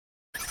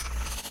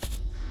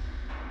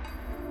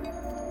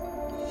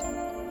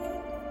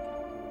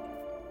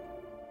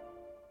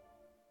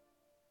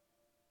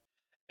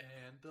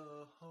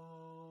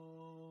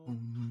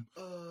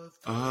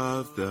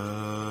of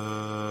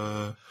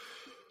the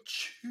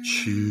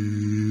Chiefs.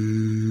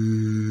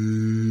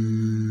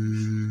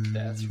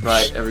 That's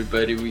right,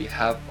 everybody. We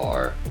have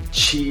our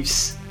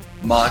Chiefs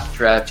mock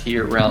draft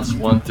here, rounds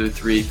 1 through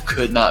 3.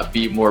 Could not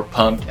be more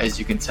pumped, as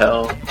you can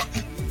tell.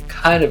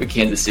 Kind of a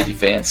Kansas City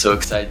fan, so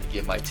excited to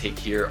give my take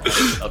here on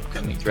this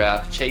upcoming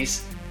draft.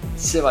 Chase,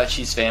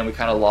 semi-Chiefs fan, we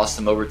kind of lost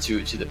him over to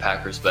the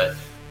Packers, but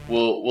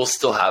we'll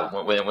still have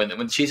him. When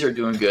the Chiefs are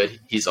doing good,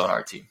 he's on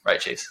our team.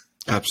 Right, Chase?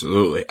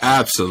 Absolutely.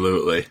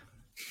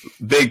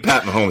 Big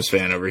Pat Mahomes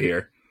fan over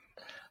here.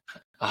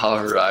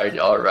 All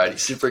righty.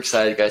 Super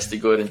excited, guys, to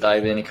go ahead and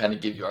dive in and kind of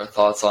give you our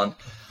thoughts on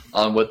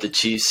what the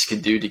Chiefs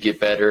can do to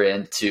get better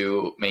and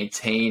to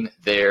maintain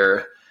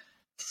their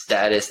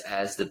status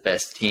as the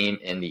best team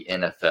in the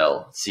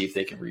NFL. See if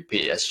they can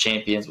repeat as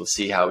champions. We'll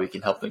see how we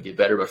can help them get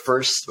better. But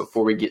first,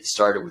 before we get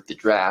started with the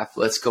draft,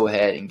 let's go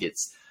ahead and get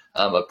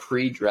a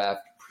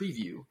pre-draft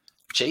preview.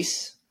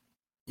 Chase?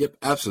 Yep,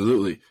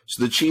 absolutely.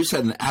 So the Chiefs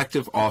had an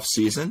active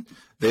offseason.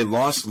 They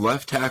lost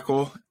left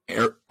tackle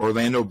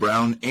Orlando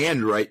Brown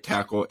and right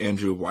tackle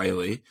Andrew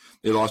Wiley.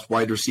 They lost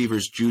wide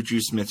receivers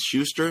Juju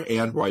Smith-Schuster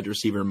and wide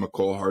receiver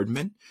Mecole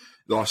Hardman.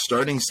 They lost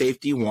starting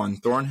safety Juan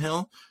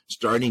Thornhill,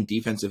 starting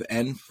defensive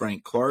end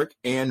Frank Clark,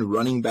 and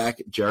running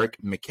back Jerick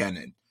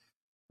McKinnon.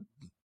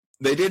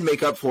 They did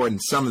make up for it in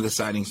some of the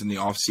signings in the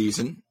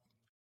offseason.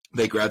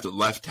 They grabbed a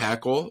left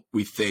tackle,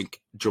 we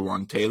think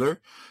Jawan Taylor,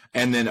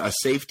 and then a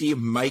safety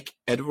Mike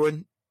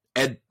Edwards,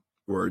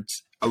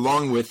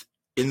 along with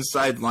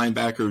inside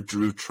linebacker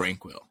Drew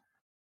Tranquill.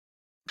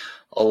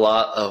 A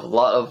lot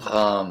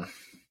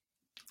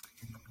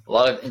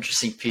of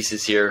interesting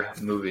pieces here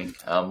moving.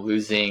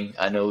 Losing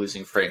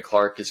Frank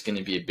Clark is going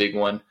to be a big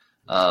one.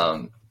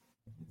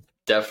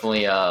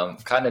 Definitely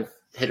kind of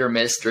hit or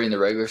miss during the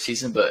regular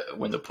season, but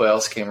when the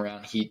playoffs came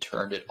around, he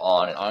turned it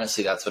on. And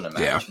honestly, that's when it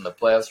matters. Yeah. When the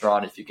playoffs are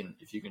on, if you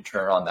can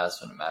turn it on, that's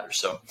when it matters.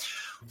 So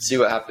we'll see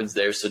what happens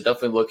there. So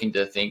definitely looking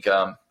to think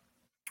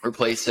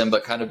replace him,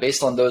 but kind of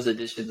based on those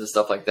additions and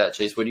stuff like that,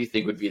 Chase, what do you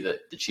think would be the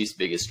Chiefs'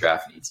 biggest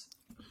draft needs?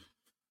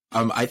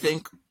 I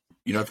think,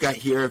 I've got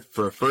here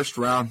for a first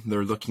round,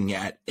 they're looking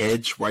at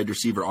edge, wide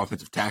receiver,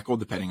 offensive tackle,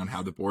 depending on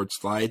how the board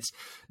slides.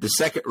 The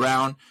second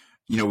round,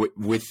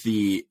 with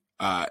the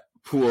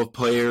pool of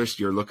players,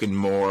 you're looking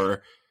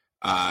more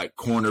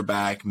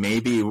cornerback,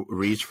 maybe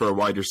reach for a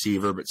wide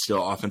receiver, but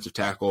still offensive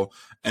tackle.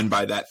 And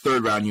by that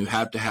third round, you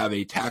have to have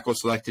a tackle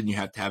selected and you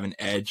have to have an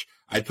edge.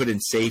 I'd put in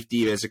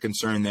safety as a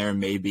concern there,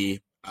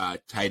 maybe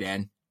tight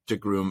end to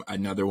groom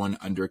another one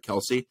under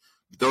Kelsey.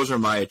 Those are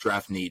my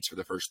draft needs for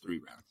the first 3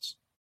 rounds.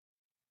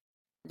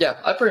 Yeah,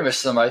 I pretty much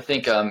similar. I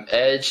think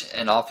edge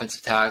and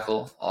offensive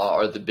tackle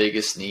are the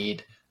biggest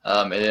need,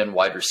 and then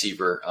wide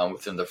receiver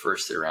within the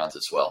first 3 rounds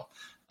as well.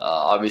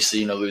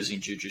 Obviously, losing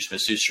Juju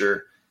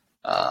Smith-Schuster,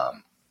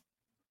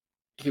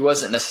 he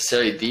wasn't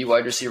necessarily the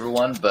wide receiver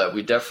one, but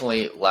we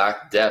definitely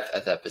lack depth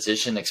at that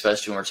position,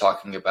 especially when we're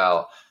talking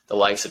about the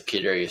likes of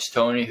Kadarius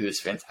Toney, who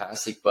is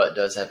fantastic but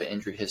does have an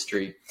injury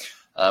history.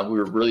 We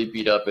were really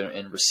beat up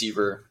in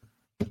receiver,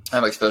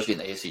 especially in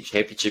the AFC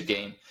Championship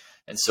game.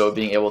 And so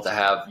being able to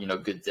have,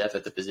 good depth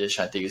at the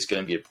position, I think is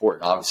going to be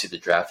important. Obviously, the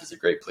draft is a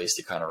great place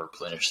to kind of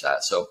replenish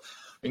that. So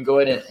we can go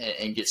ahead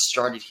and get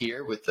started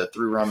here with the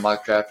 3-round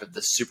mock draft of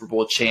the Super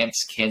Bowl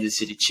champs, Kansas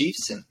City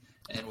Chiefs, and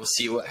we'll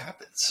see what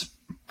happens.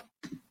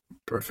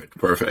 Perfect.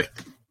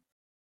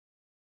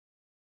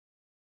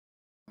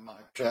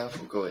 Mock draft,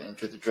 we'll go ahead and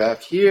enter the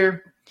draft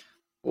here.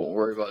 Won't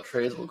worry about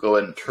trades. We'll go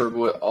ahead and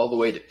turbo it all the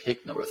way to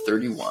pick number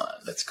 31.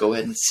 Let's go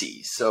ahead and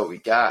see. So we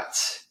got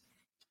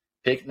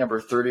pick number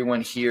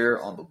 31 here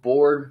on the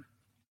board.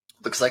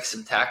 Looks like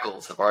some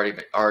tackles have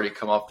already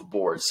come off the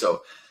board.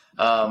 So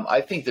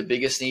I think the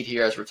biggest need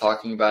here, as we're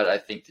talking about it, I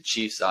think the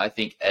Chiefs, I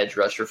think edge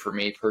rusher for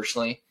me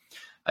personally.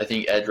 I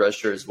think edge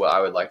rusher is what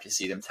I would like to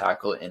see them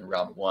tackle in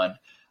round 1.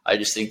 I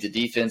just think the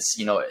defense,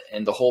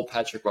 in the whole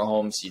Patrick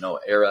Mahomes,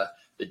 era,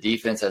 the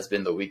defense has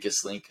been the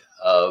weakest link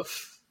of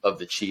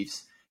the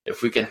Chiefs.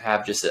 If we can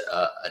have just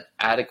an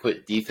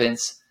adequate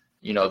defense,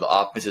 the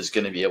offense is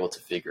going to be able to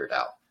figure it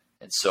out.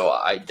 And so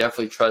I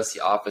definitely trust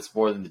the offense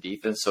more than the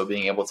defense. So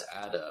being able to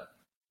add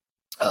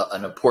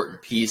an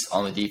important piece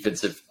on the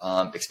defensive,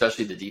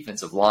 especially the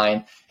defensive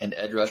line and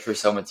edge rusher,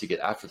 someone to get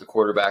after the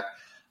quarterback,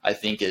 I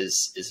think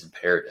is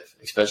imperative,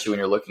 especially when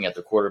you're looking at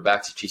the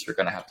quarterbacks the Chiefs are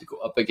going to have to go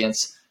up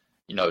against.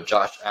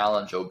 Josh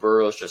Allen, Joe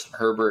Burrow, Justin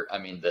Herbert. I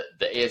mean, the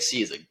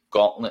AFC is a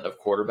gauntlet of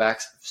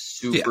quarterbacks,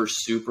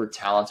 super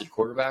talented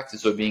quarterbacks. And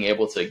so being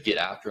able to get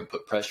after and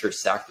put pressure,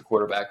 sack the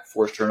quarterback,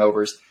 force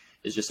turnovers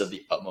is just of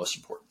the utmost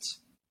importance.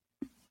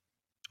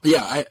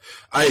 Yeah,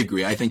 I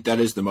agree. I think that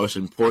is the most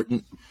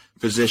important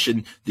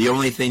position. The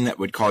only thing that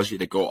would cause you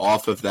to go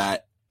off of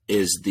that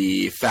is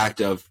the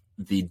fact of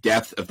the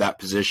depth of that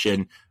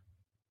position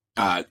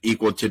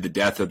equal to the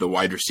depth of the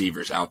wide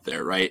receivers out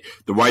there, right?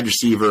 The wide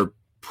receiver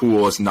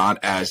pool is not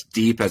as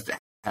deep as it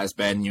has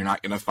been. You're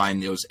not going to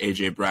find those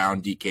A.J.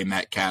 Brown, DK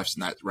Metcalfs in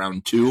that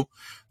round 2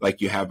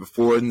 like you have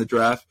before in the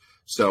draft.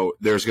 So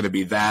there's going to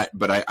be that.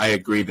 But I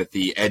agree that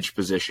the edge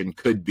position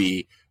could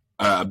be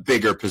a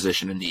bigger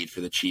position of need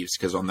for the Chiefs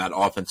because on that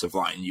offensive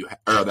line,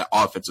 or that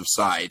offensive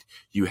side,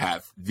 you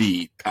have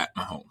the Pat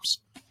Mahomes.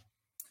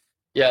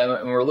 Yeah,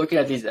 and we're looking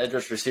at these edge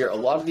rushers here. A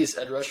lot of these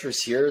edge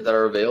rushers here that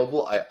are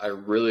available, I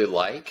really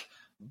like,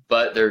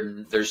 but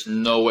there's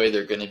no way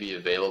they're going to be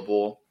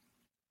available,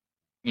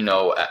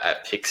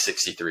 at pick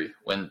 63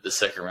 when the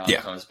second round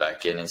comes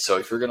back in. And so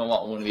if you're going to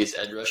want one of these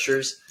edge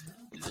rushers,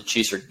 the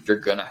Chiefs you're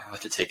going to have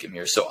to take him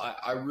here. So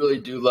I really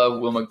do love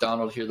Will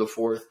McDonald here, the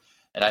fourth.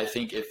 And I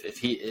think if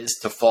he is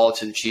to fall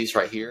to the Chiefs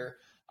right here,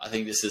 I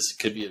think this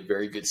could be a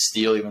very good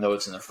steal, even though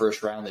it's in the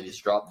first round that he's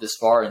dropped this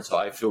far. And so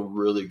I feel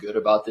really good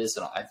about this,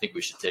 and I think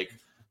we should take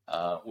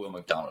Will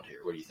McDonald here.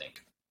 What do you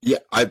think? Yeah,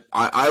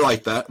 I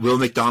like that. Will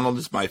McDonald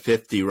is my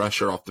 50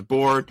 rusher off the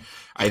board.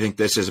 I think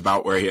this is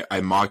about where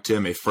I mocked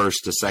him, a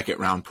first to second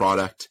round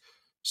product.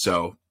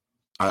 So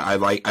I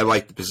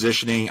like the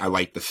positioning. I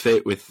like the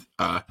fit with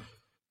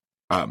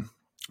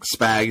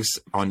Spags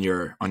on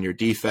your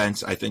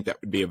defense. I think that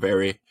would be a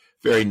very,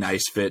 very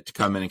nice fit to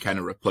come in and kind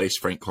of replace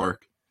Frank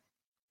Clark.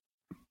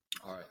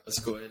 All right, let's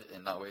go ahead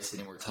and not waste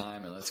any more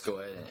time, and let's go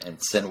ahead and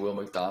send Will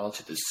McDonald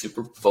to the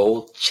Super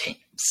Bowl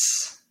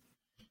champs.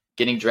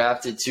 Getting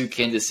drafted to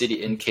Kansas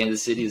City in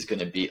Kansas City is going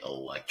to be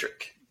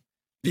electric.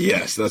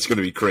 Yes, that's going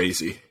to be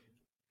crazy.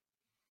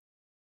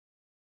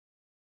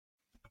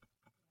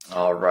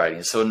 All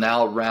righty, so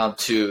now round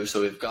two.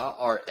 So we've got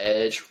our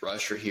edge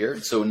rusher here.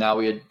 So now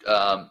we had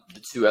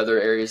the two other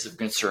areas of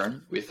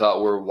concern we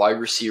thought were wide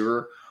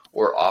receiver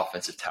or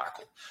offensive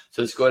tackle.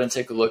 So let's go ahead and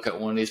take a look at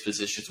one of these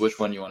positions. Which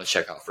one you want to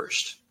check out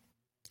first?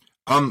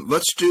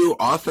 Let's do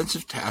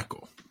offensive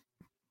tackle.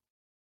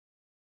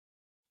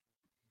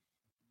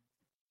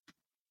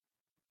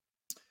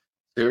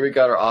 Here we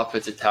got our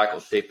offensive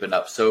tackle shaping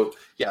up. So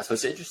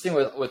it's interesting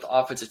with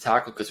offensive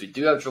tackle because we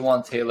do have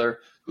Jawan Taylor,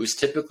 who's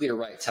typically a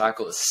right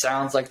tackle. It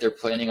sounds like they're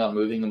planning on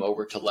moving him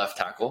over to left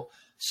tackle.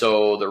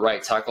 So the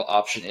right tackle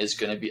option is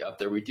going to be up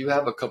there. We do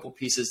have a couple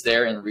pieces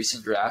there in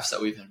recent drafts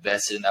that we've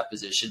invested in that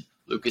position.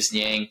 Lucas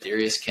Niang,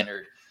 Darius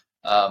Kennard.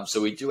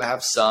 So we do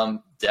have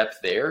some depth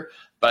there,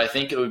 but I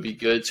think it would be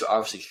good to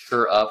obviously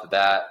shore up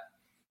that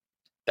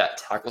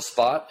tackle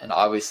spot and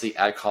obviously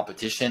add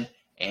competition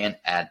and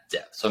add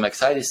depth. So I'm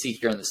excited to see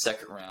here in the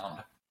second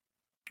round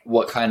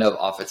what kind of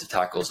offensive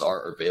tackles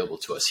are available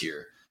to us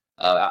here.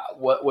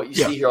 What you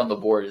see here on the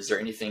board, is there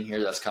anything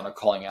here that's kind of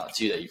calling out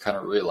to you that you kind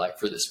of really like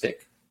for this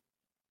pick?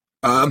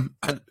 I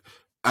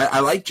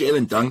like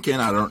Jalen Duncan.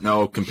 I don't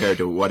know compared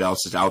to what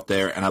else is out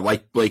there. And I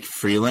like Blake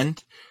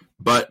Freeland,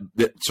 but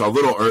so a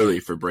little early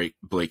for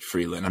Blake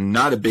Freeland. I'm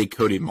not a big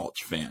Cody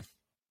Mulch fan.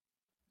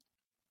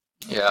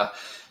 Yeah,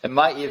 it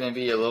might even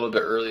be a little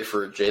bit early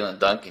for Jalen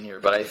Duncan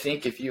here, but I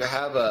think if you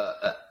have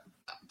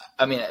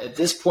at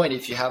this point,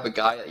 if you have a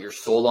guy that you're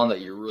sold on that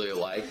you really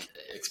like,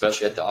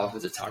 especially at the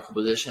offensive tackle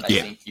position, I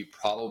think you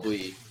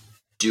probably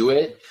do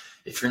it.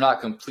 If you're not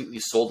completely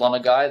sold on a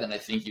guy, then I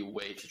think you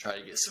wait to try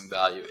to get some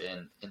value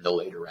in the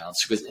later rounds.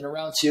 Because in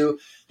round two,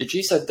 the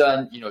Chiefs have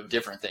done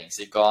different things.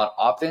 They've gone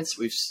offense.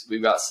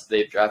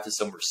 They've drafted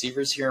some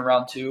receivers here in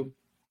round two.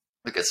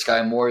 Look at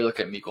Sky Moore. You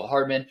look at Mecole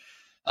Hardman.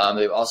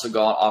 They've also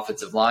gone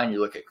offensive line. You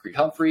look at Creed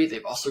Humphrey.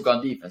 They've also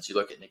gone defense. You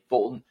look at Nick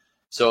Bolton.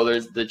 So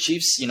there's the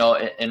Chiefs.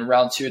 In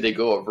round two, they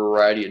go a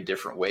variety of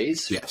different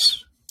ways.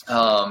 Yes.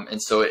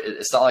 And so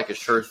it's not like a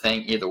sure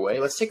thing either way.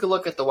 Let's take a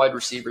look at the wide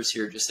receivers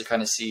here just to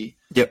kind of see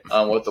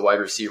what the wide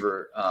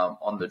receiver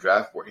on the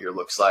draft board here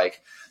looks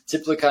like.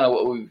 Typically kind of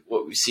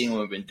what we've seen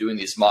when we've been doing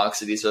these mocks.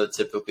 So these are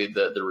typically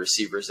the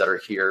receivers that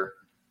are here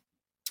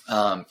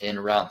in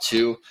round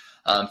two.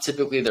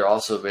 Typically, they're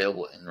also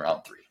available in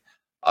round three.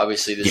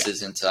 Obviously, this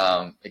isn't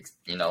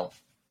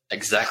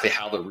exactly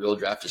how the real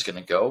draft is going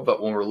to go.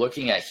 But when we're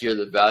looking at here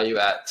the value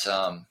at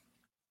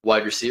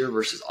wide receiver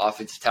versus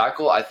offensive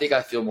tackle, I think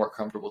I feel more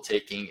comfortable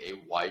taking a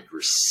wide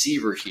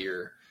receiver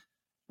here.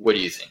 What do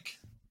you think?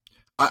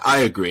 I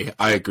agree.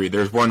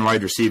 There's one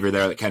wide receiver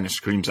there that kind of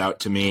screams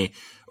out to me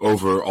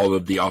over all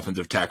of the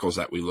offensive tackles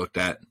that we looked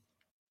at.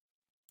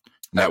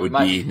 That would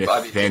be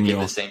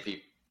Nathaniel. The same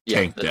people.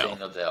 Yeah,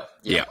 Nathaniel Dell.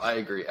 Yeah, I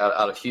agree.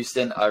 Out of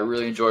Houston, I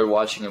really enjoyed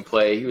watching him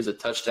play. He was a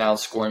touchdown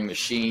scoring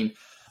machine.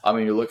 I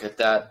mean, you look at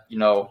that,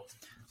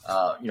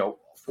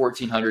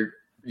 1,400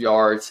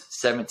 yards,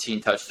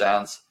 17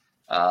 touchdowns.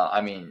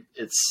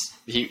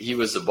 He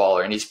was a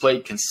baller, and he's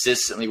played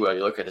consistently well.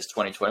 You look at his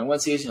 2021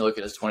 season, you look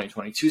at his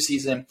 2022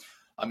 season.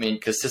 I mean,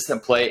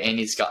 consistent play, and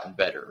he's gotten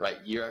better, right?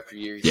 Year after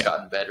year, he's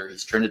gotten better.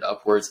 He's trended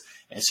upwards,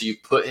 and so you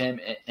put him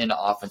in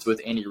offense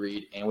with Andy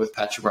Reid and with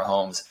Patrick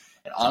Mahomes,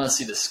 and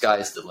honestly, the sky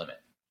is the limit.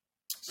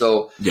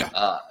 So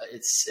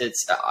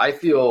I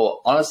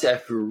feel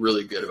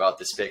really good about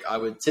this pick. I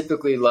would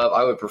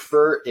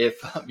prefer if,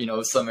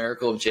 some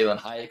miracle of Jalen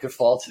Hyatt could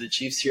fall to the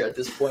Chiefs here at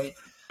this point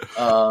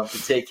to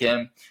take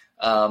him.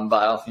 But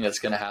I don't think that's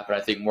going to happen.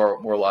 I think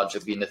more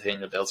logically,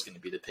 Nathaniel Dell's going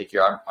to be the pick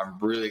here. I'm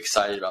really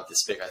excited about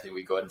this pick. I think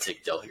we go ahead and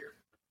take Dell here.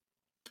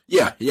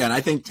 Yeah, and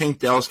I think Tank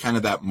Dell's kind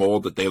of that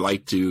mold that they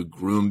like to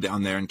groom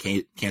down there in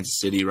Kansas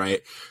City,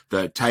 right?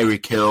 The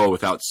Tyreek Hill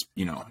without,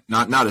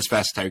 not as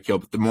fast as Tyreek Hill,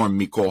 but the more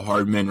Mecole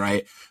Hardman,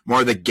 right?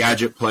 More the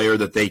gadget player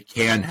that they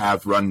can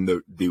have run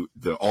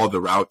the all the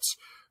routes,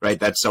 right?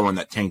 That's someone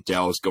that Tank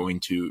Dell is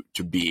going to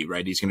be,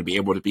 right? He's going to be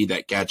able to be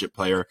that gadget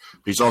player,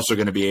 but he's also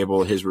going to be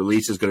able, his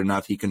release is good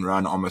enough. He can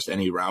run almost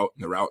any route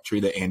in the route tree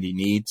that Andy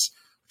needs,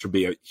 which will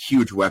be a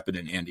huge weapon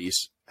in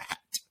Andy's hat.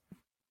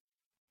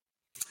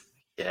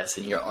 Yes,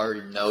 and you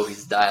already know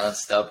he's dialing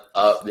stuff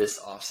up this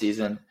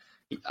offseason.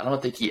 I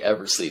don't think he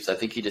ever sleeps. I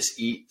think he just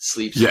eats,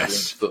 sleeps, and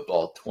drinks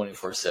football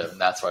 24/7.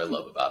 That's what I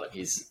love about him.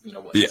 He's, he's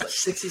like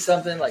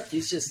 60-something. Like, he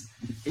just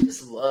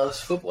loves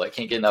football. I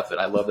can't get enough of it.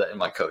 I love that in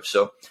my coach.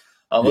 So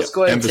let's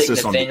go ahead and take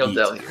Nathaniel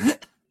Dell here.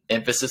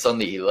 Emphasis on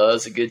the he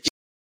loves a good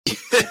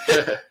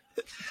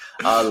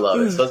I love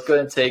it. So let's go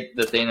ahead and take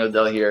Nathaniel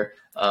Dell here.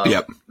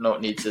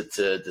 Don't need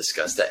to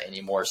discuss that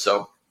anymore.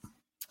 So,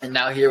 and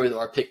now here with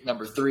our pick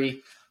number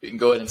 3, we can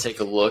go ahead and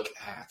take a look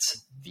at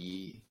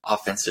the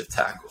offensive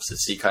tackles to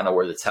see kind of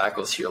where the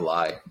tackles here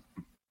lie.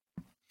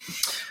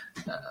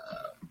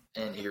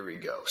 And here we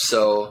go.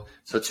 So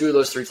 2 of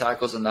those 3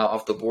 tackles are now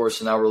off the board.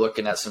 So now we're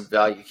looking at some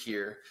value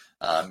here,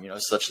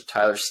 such as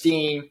Tyler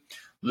Steen,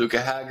 Luca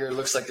Haggard.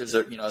 Looks like there's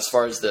as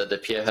far as the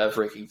PFF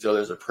rankings go,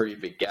 there's a pretty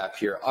big gap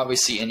here.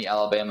 Obviously, any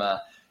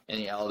Alabama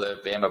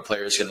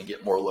player is going to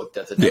get more looked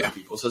at than other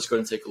people. So let's go ahead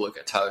and take a look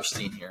at Tyler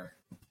Steen here.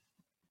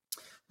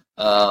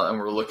 And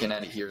we're looking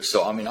at it here.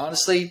 So, I mean,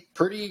 honestly,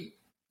 pretty,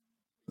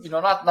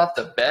 not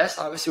the best.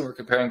 Obviously, we're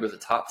comparing with the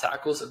top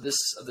tackles of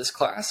this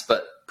class,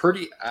 but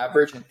pretty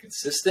average and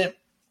consistent.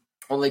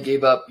 Only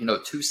gave up,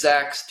 2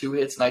 sacks, 2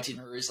 hits, 19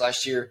 hurries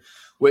last year,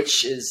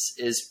 which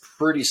is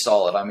pretty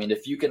solid. I mean,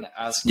 if you can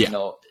ask,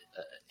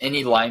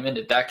 any lineman,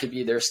 if that could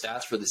be their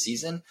stats for the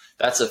season,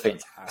 that's a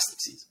fantastic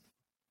season.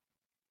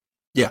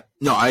 Yeah,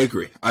 no, I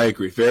agree.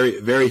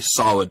 Very, very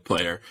solid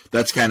player.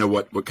 That's kind of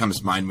what comes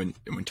to mind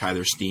when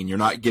Tyler Steen. You're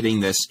not getting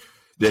this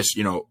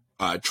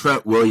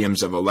Trent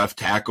Williams of a left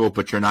tackle,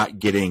 but you're not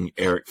getting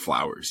Eric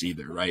Flowers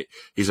either, right?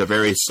 He's a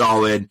very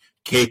solid,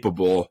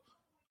 capable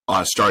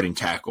starting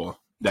tackle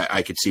that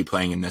I could see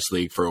playing in this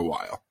league for a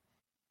while.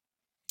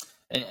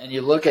 And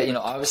you look at,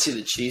 obviously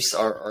the Chiefs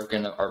are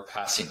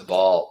passing the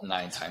ball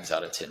 9 times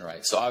out of 10,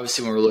 right? So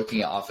obviously when we're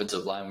looking at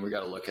offensive line, we got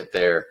to look at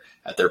their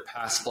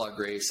pass block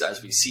grades.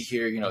 As we see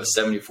here, a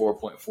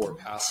 74.4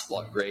 pass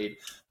block grade,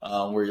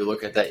 where you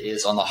look at that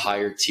is on the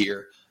higher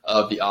tier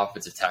of the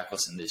offensive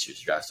tackles in this year's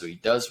draft. So he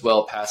does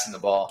well passing the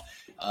ball,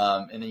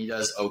 and then he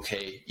does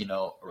okay,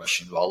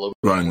 rushing the ball a little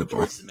bit running the ball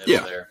towards the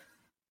middle there.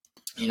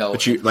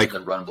 But you like the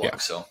run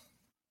block. So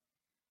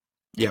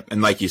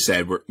and like you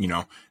said,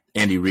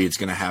 Andy Reid's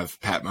going to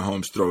have Pat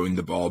Mahomes throwing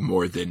the ball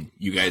more than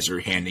you guys are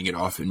handing it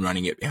off and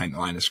running it behind the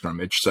line of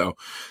scrimmage. So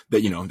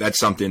that, that's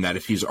something that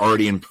if he's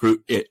already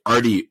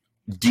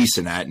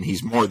decent at, and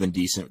he's more than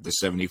decent with the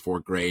 74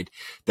 grade,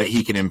 that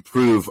he can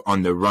improve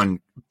on the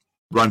run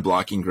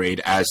blocking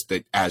grade as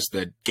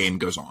the game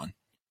goes on.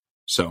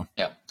 So,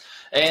 yeah.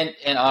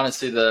 And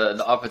honestly,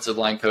 the offensive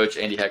line coach,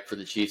 Andy Heck for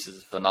the Chiefs, is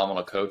a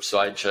phenomenal coach. So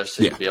I trust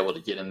him to be able to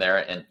get in there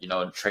and,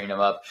 and train him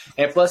up.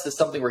 And plus, it's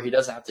something where he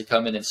doesn't have to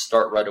come in and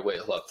start right away.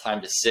 He'll have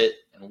time to sit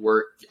and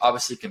work,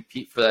 obviously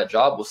compete for that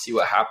job. We'll see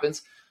what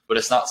happens. But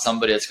it's not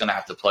somebody that's going to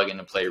have to plug in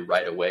and play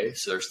right away.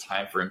 So there's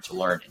time for him to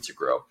learn and to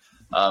grow.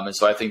 And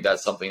so I think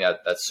that's something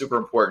that's super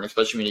important,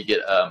 especially when you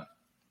get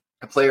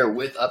a player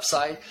with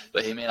upside,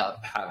 but he may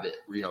not have it,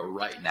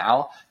 right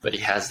now, but he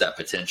has that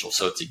potential.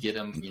 So to get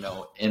him,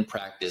 in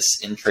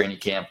practice, in training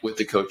camp with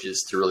the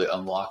coaches to really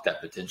unlock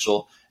that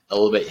potential,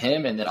 elevate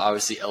him, and then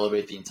obviously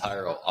elevate the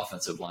entire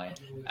offensive line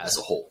as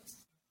a whole.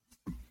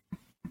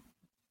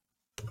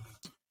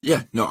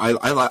 Yeah, no,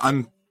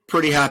 I'm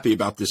pretty happy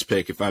about this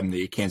pick if I'm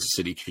the Kansas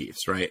City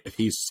Chiefs, right? If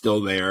he's still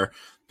there,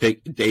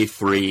 pick day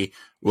 3,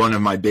 one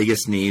of my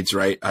biggest needs,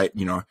 right?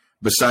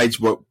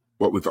 Besides what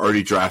we've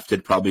already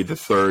drafted, probably the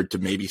 3rd to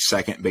maybe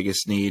 2nd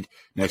biggest need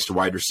next to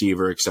wide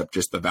receiver, except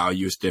just the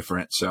value is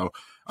different. So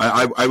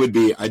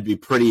I'd be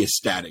pretty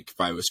ecstatic if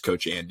I was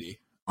Coach Andy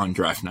on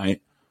draft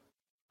night.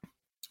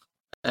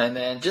 And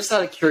then just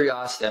out of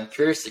curiosity, I'm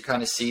curious to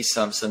kind of see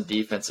some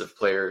defensive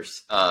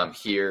players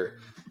here.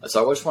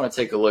 So I just want to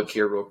take a look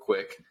here real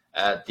quick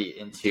at the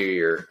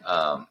interior.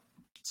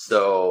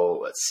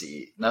 So let's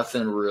see,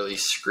 nothing really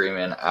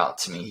screaming out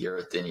to me here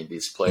with any of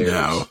these players.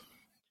 No.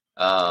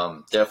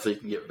 Definitely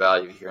can get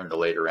value here in the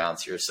later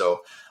rounds here.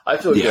 So I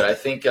feel good. I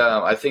think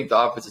the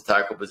offensive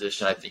tackle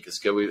position is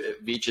good.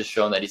 Veach has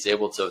shown that he's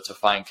able to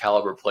find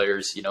caliber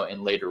players,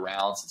 in later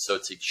rounds. And so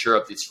to shore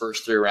up these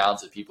first 3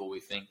 rounds of people we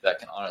think that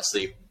can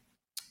honestly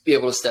be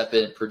able to step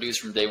in and produce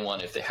from day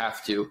one if they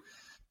have to.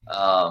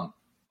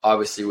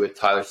 Obviously with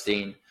Tyler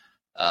Steen,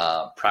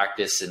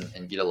 practice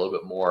and get a little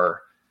bit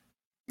more,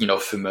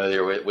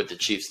 familiar with the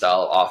Chiefs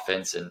style of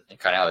offense and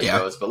kind of how it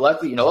goes. But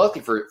luckily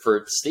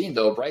for Steen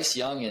though, Bryce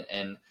Young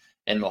and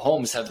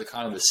Mahomes have the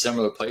kind of a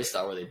similar play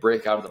style where they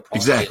break out of the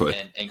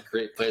pocket and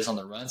create plays on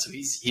the run. So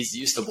he's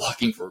used to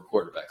blocking for a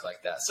quarterback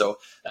like that. So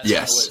that's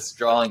kind of what's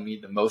drawing me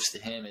the most to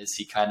him is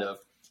he kind of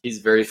he's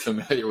very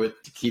familiar with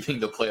keeping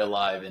the play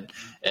alive and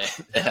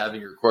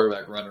having your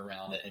quarterback run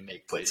around and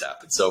make plays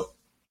happen. So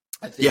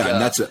I think,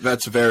 and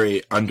that's a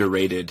very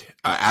underrated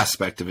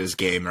aspect of his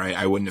game, right?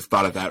 I wouldn't have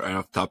thought of that right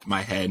off the top of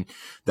my head.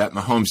 That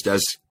Mahomes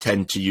does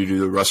tend to do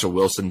the Russell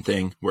Wilson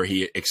thing, where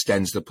he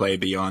extends the play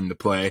beyond the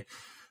play,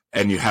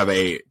 and you have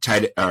a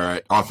tight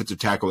or offensive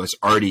tackle that's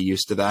already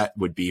used to that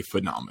would be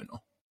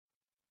phenomenal.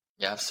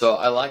 Yeah, so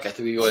I think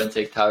we go ahead and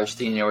take Tyler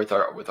Steen here with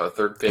our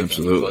third pick.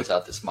 Absolutely. And close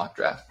out this mock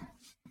draft.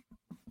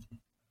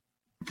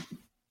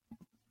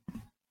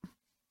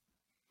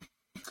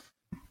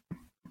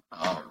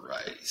 All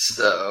right,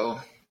 so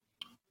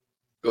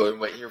go ahead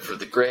and wait here for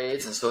the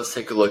grades, and so let's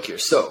take a look here.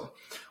 So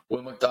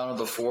Will McDonald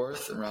the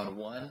fourth in round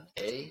 1,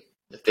 A.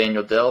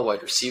 Nathaniel Dell,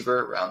 wide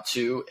receiver, round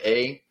 2,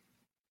 A.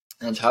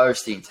 And Tyler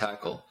Steen,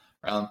 tackle,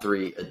 round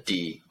 3, a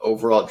D.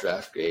 Overall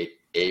draft grade,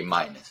 A-.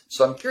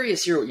 So I'm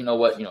curious here,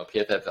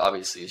 PFF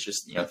obviously is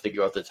just, thinking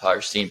about the Tyler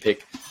Steen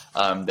pick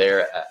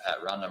there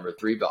at round number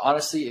 3. But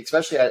honestly,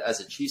 especially as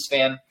a Chiefs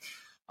fan,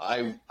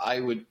 I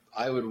would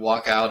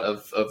walk out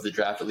of the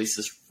draft, at least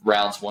this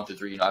rounds 1 through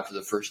 3, after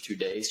the first 2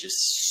 days, just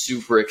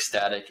super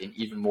ecstatic and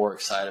even more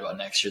excited about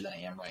next year than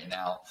I am right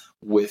now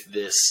with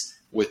this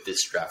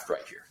draft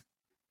right here.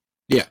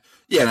 Yeah,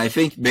 and I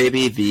think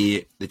maybe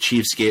the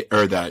PFF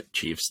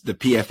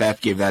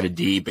gave that a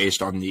D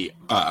based on the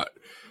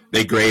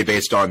they grade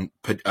based on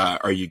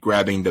are you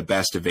grabbing the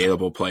best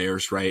available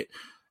players, right?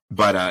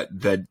 But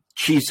the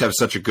Chiefs have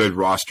such a good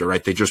roster,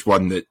 right? They just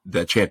won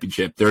the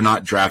championship. They're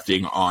not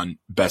drafting on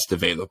best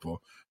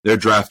available. They're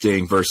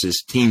drafting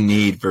versus team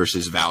need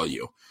versus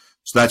value.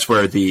 So that's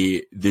where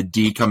the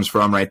D comes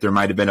from, right? There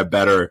might have been a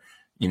better,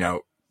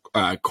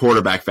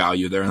 quarterback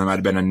value there, and there might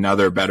have been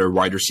another better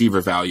wide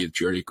receiver value that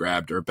you already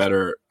grabbed, or a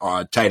better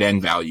tight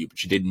end value,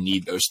 but you didn't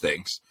need those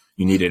things.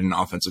 You needed an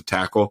offensive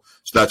tackle.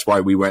 So that's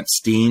why we went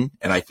Steen,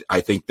 and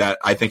I think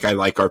I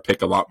like our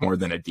pick a lot more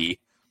than a D.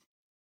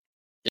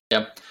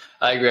 Yeah,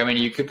 I agree. I mean,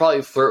 you could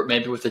probably flirt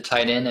maybe with the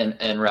tight end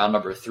in round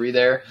number 3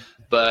 there.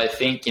 But I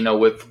think,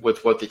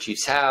 with what the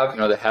Chiefs have,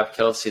 they have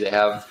Kelsey,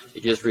 they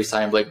just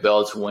re-signed Blake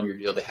Bell to a 1-year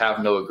deal. They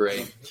have Noah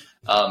Gray.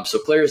 So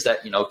players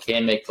that,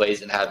 can make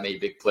plays and have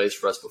made big plays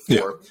for us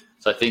before. Yeah.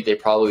 So I think they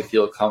probably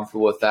feel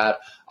comfortable with that.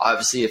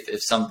 Obviously,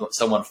 if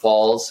someone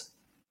falls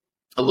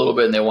a little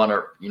bit and they want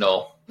to,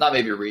 not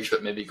maybe reach,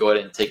 but maybe go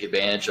ahead and take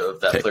advantage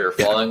of that player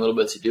falling a little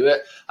bit to do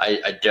it,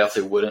 I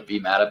definitely wouldn't be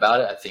mad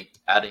about it. I think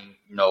adding,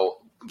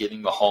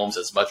 giving Mahomes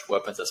as much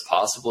weapons as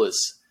possible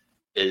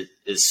is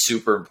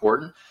super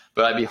important.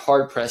 But I'd be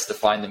hard pressed to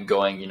find them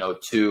going,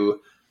 to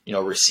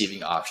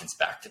receiving options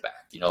back to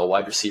back.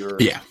 Wide receiver,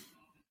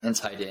 and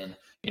tight end.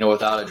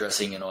 Without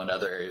addressing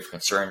another area of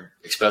concern,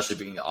 especially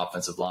being the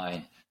offensive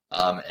line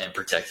and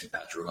protecting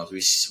Patrick Mahomes.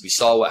 We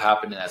saw what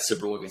happened in that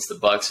Super Bowl against the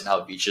Bucs and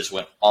how Beach just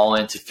went all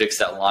in to fix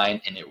that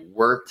line, and it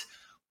worked.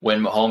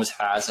 When Mahomes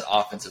has an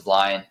offensive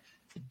line,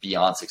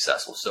 beyond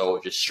successful. So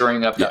just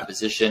shoring up that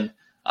position,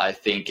 I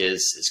think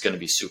is going to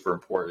be super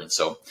important.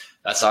 So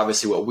that's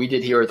obviously what we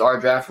did here with our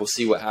draft. We'll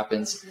see what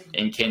happens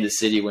in Kansas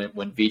City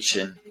when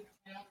Veach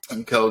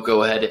and co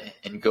go ahead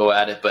and go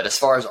at it. But as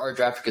far as our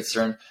draft is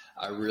concerned,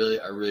 I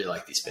really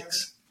like these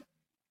picks.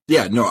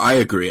 Yeah, no, I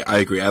agree.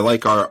 I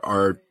like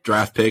our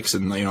draft picks,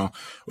 and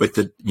with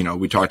the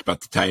we talked about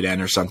the tight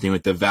end or something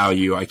with the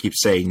value. I keep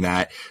saying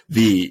that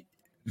the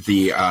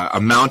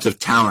amount of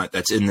talent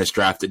that's in this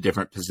draft at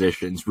different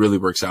positions really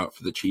works out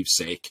for the Chiefs'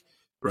 sake.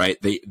 Right,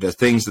 the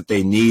things that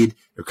they need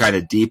are kind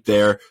of deep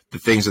there. The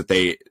things that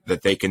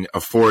they can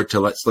afford to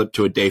let slip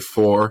to a day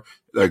 4,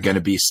 they're going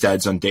to be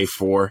studs on day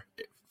 4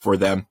 for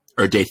them,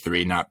 or day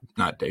 3, not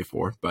day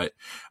 4. But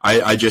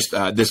I just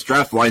this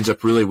draft lines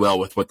up really well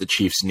with what the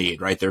Chiefs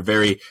need. Right, they're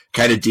very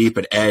kind of deep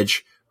at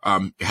edge.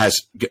 Going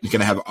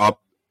to have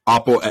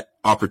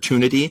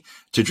opportunity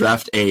to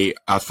draft a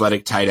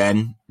athletic tight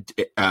end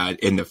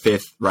in the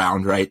 5th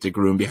round, right, to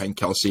groom behind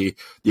Kelsey.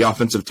 The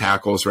offensive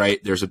tackles,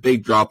 right, there's a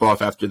big drop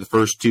off after the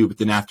first 2, but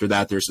then after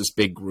that there's this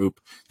big group.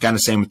 Kind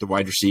of same with the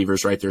wide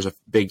receivers, right? There's a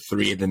big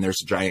 3 and then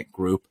there's a giant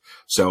group.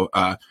 So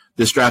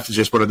this draft is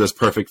just one of those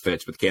perfect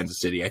fits with Kansas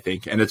City, I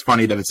think. And it's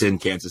funny that it's in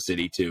Kansas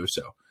City too.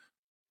 So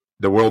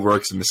the world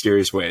works in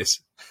mysterious ways.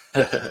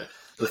 The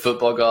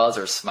football gods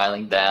are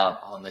smiling down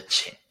on the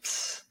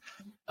champs.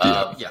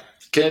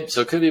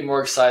 So could be more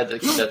excited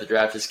that the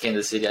draft is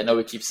Kansas City. I know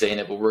we keep saying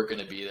it, but we're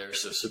going to be there.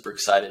 So super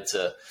excited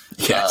to,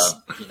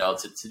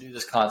 to do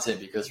this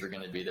content because we're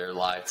going to be there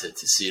live to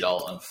see it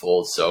all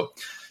unfold. So,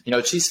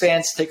 Chiefs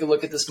fans, take a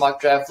look at this mock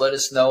draft. Let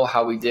us know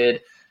how we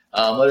did.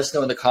 Let us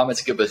know in the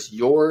comments. Give us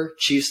your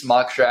Chiefs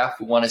mock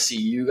draft. We want to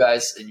see you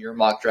guys in your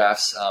mock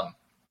drafts.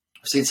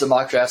 We've seen some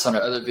mock drafts on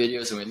our other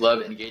videos, and we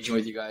love engaging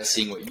with you guys,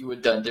 seeing what you would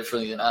have done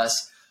differently than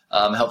us.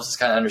 Helps us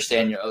kind of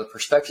understand your other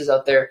perspectives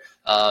out there,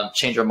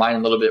 change our mind a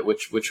little bit,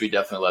 which we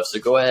definitely love. So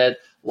go ahead,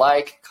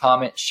 like,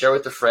 comment, share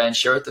with a friend,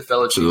 share with a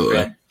fellow Chiefs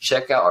fan.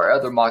 Check out our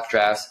other mock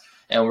drafts,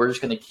 and we're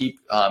just going to keep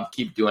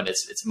doing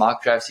this. It's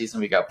mock draft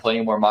season. We got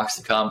plenty more mocks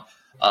to come.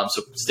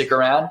 So stick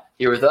around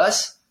here with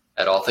us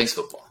at All Things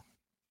Football.